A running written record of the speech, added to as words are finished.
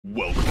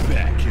Welcome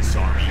back, Kiss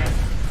Army,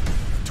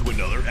 to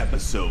another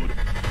episode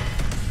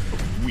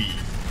of We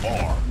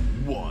Are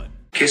One.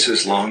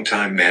 Kiss's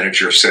longtime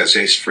manager says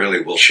Ace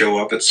Frehley will show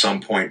up at some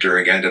point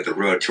during End of the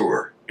Road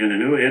tour. In a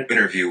new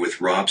interview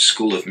with Rob's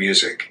School of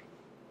Music,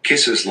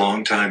 Kiss's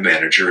longtime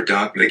manager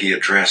Doc McGhee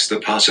addressed the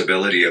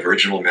possibility of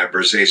original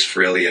members Ace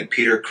Frehley and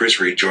Peter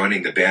Criss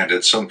rejoining the band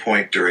at some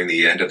point during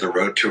the End of the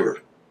Road tour.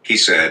 He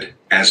said,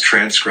 as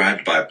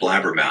transcribed by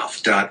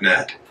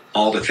blabbermouth.net,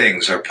 all the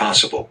things are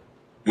possible.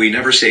 We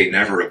never say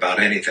never about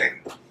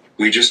anything.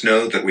 We just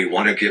know that we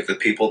want to give the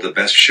people the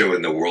best show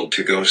in the world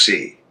to go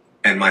see.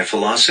 And my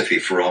philosophy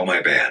for all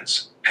my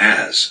bands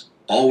has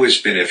always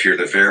been, if you're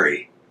the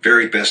very,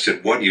 very best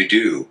at what you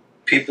do,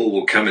 people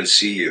will come and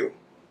see you.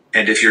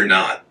 And if you're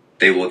not,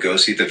 they will go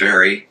see the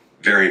very,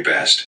 very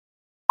best.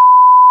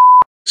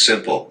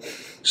 Simple.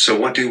 So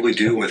what do we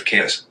do with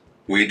Kiss?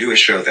 We do a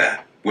show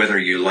that, whether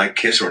you like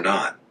Kiss or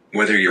not,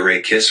 whether you're a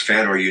Kiss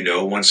fan or you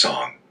know one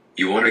song,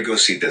 you want to go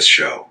see this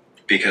show.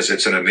 Because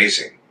it's an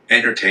amazing,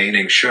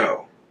 entertaining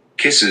show.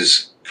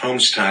 Kiss's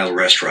home-style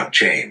restaurant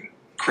chain,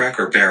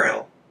 Cracker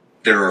Barrel.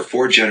 There are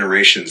 4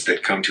 generations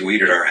that come to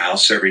eat at our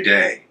house every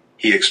day,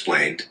 he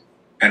explained.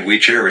 And we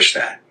cherish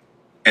that.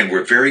 And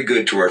we're very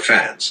good to our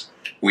fans.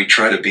 We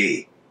try to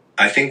be.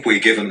 I think we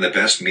give them the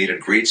best meet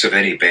and greets of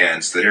any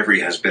bands that ever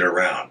has been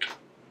around.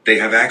 They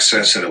have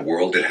access in a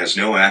world that has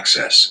no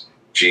access.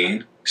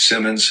 Gene,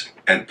 Simmons,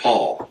 and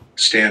Paul,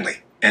 Stanley,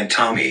 and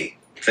Tommy,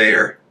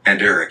 Thayer,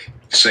 and Eric,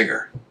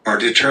 singer, are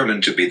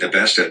determined to be the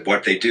best at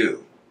what they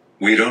do.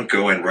 We don't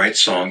go and write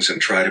songs and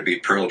try to be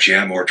Pearl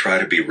Jam or try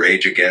to be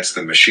Rage Against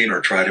the Machine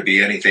or try to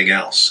be anything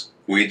else.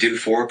 We do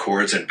 4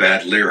 chords and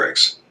bad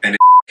lyrics, and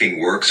it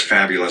works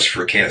fabulous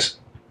for Kiss.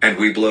 And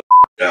we blow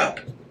it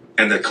up.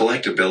 And the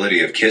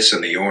collectability of Kiss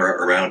and the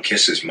aura around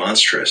Kiss is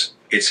monstrous.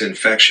 It's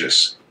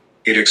infectious.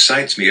 It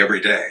excites me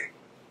every day.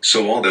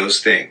 So all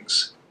those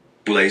things.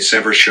 Will Ace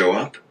ever show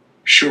up?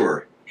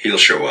 Sure, he'll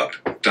show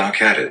up,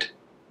 Doc added.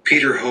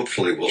 Peter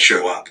hopefully will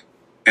show up.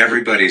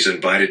 Everybody's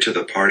invited to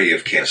the party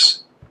of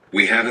Kiss.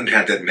 We haven't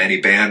had that many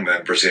band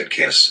members in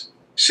Kiss.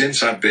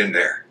 Since I've been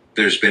there,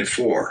 there's been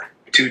 4,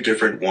 2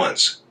 different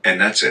ones, and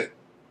that's it.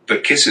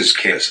 But Kiss is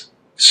Kiss.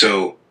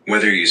 So,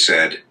 whether you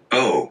said,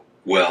 oh,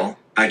 well,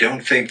 I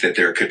don't think that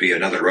there could be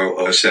another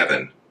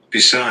 007.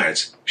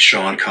 Besides,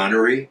 Sean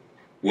Connery?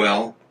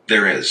 Well,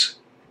 there is.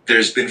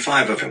 There's been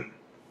 5 of them.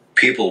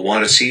 People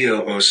want to see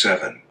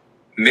 007.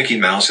 Mickey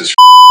Mouse is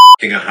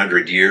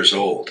 100 years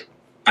old.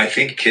 I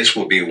think Kiss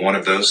will be one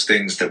of those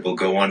things that will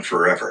go on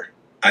forever.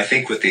 I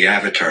think with the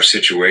avatar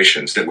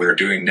situations that we're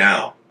doing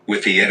now,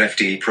 with the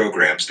NFT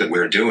programs that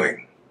we're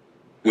doing,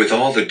 with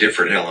all the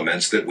different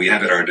elements that we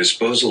have at our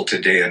disposal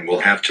today and will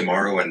have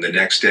tomorrow and the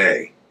next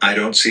day, I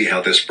don't see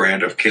how this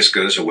brand of Kiss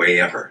goes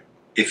away ever.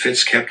 If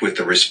it's kept with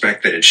the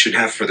respect that it should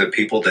have for the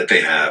people that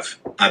they have,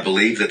 I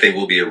believe that they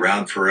will be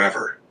around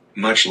forever,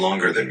 much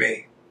longer than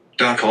me.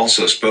 Doc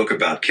also spoke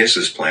about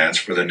Kiss's plans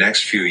for the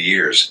next few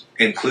years,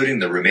 including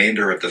the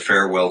remainder of the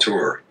farewell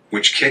tour,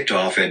 which kicked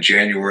off in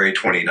January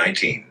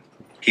 2019.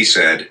 He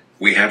said,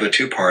 we have a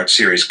 2-part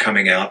series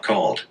coming out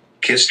called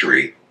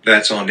Kisstory,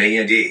 that's on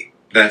A&E,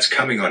 that's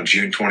coming on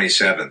June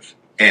 27th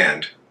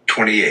and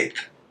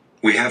 28th.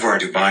 We have our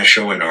Dubai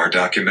show and our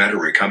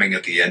documentary coming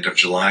at the end of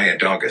July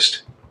and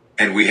August.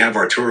 And we have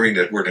our touring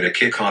that we're going to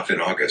kick off in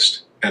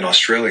August, and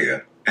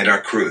Australia, and our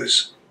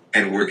cruise.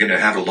 And we're going to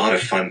have a lot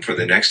of fun for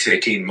the next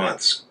 18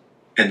 months.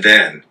 And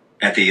then,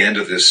 at the end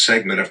of this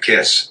segment of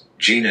Kiss,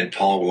 Gene and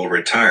Paul will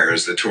retire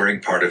as the touring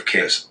part of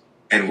Kiss.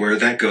 And where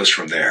that goes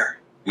from there,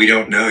 we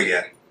don't know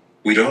yet.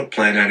 We don't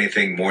plan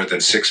anything more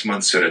than 6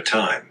 months at a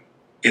time.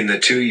 In the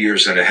 2.5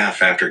 years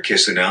after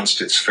Kiss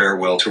announced its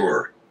farewell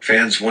tour,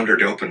 fans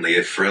wondered openly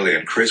if Frehley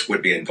and Criss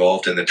would be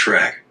involved in the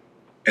track.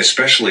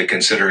 Especially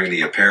considering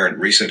the apparent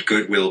recent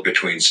goodwill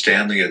between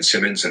Stanley and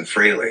Simmons and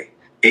Frehley.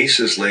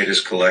 Ace's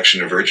latest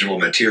collection of original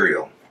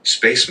material,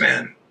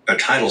 Spaceman, a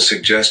title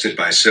suggested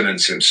by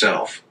Simmons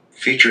himself,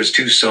 features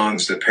 2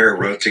 songs the pair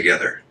wrote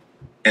together.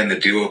 And the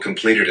duo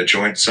completed a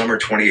joint summer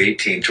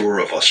 2018 tour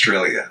of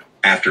Australia,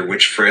 after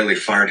which Frehley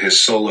fired his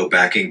solo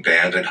backing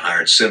band and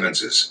hired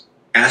Simmons's.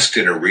 Asked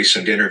in a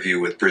recent interview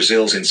with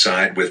Brazil's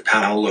Inside with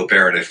Paolo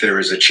Barron if there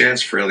is a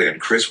chance Frehley and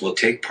Criss will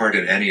take part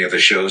in any of the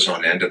shows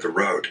on End of the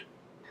Road.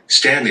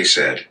 Stanley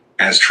said,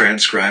 as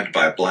transcribed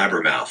by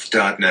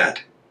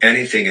blabbermouth.net,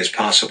 anything is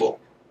possible.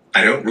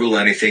 I don't rule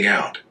anything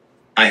out.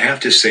 I have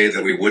to say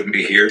that we wouldn't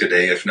be here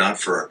today if not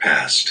for our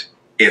past.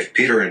 If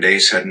Peter and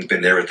Ace hadn't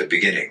been there at the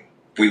beginning,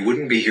 we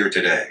wouldn't be here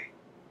today.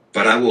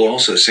 But I will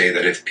also say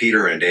that if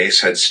Peter and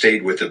Ace had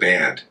stayed with the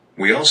band,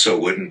 we also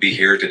wouldn't be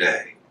here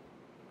today.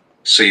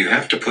 So you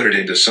have to put it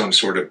into some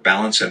sort of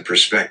balance and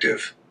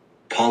perspective.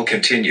 Paul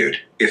continued,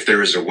 if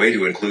there is a way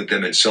to include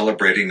them in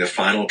celebrating the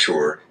final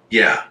tour,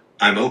 yeah,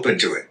 I'm open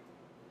to it.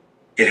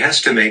 It has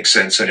to make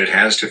sense and it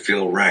has to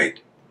feel right.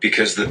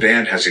 Because the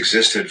band has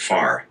existed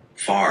far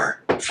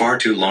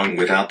too long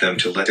without them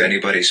to let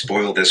anybody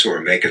spoil this or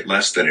make it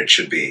less than it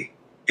should be.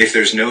 If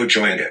there's no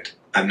joy in it,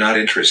 I'm not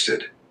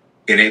interested.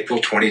 In April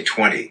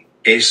 2020,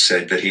 Ace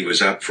said that he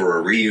was up for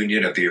a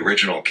reunion of the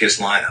original Kiss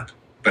lineup,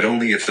 but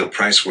only if the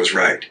price was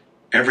right.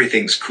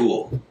 Everything's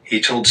cool, he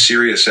told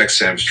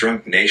SiriusXM's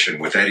Drunk Nation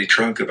with Eddie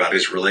Trunk about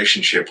his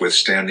relationship with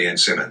Stanley and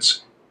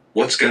Simmons.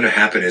 What's gonna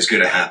happen is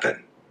gonna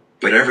happen.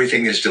 But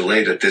everything is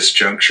delayed at this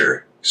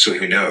juncture, so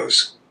who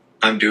knows?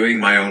 I'm doing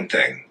my own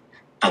thing.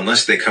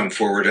 Unless they come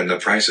forward and the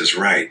price is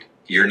right,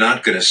 you're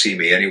not gonna see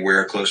me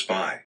anywhere close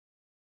by.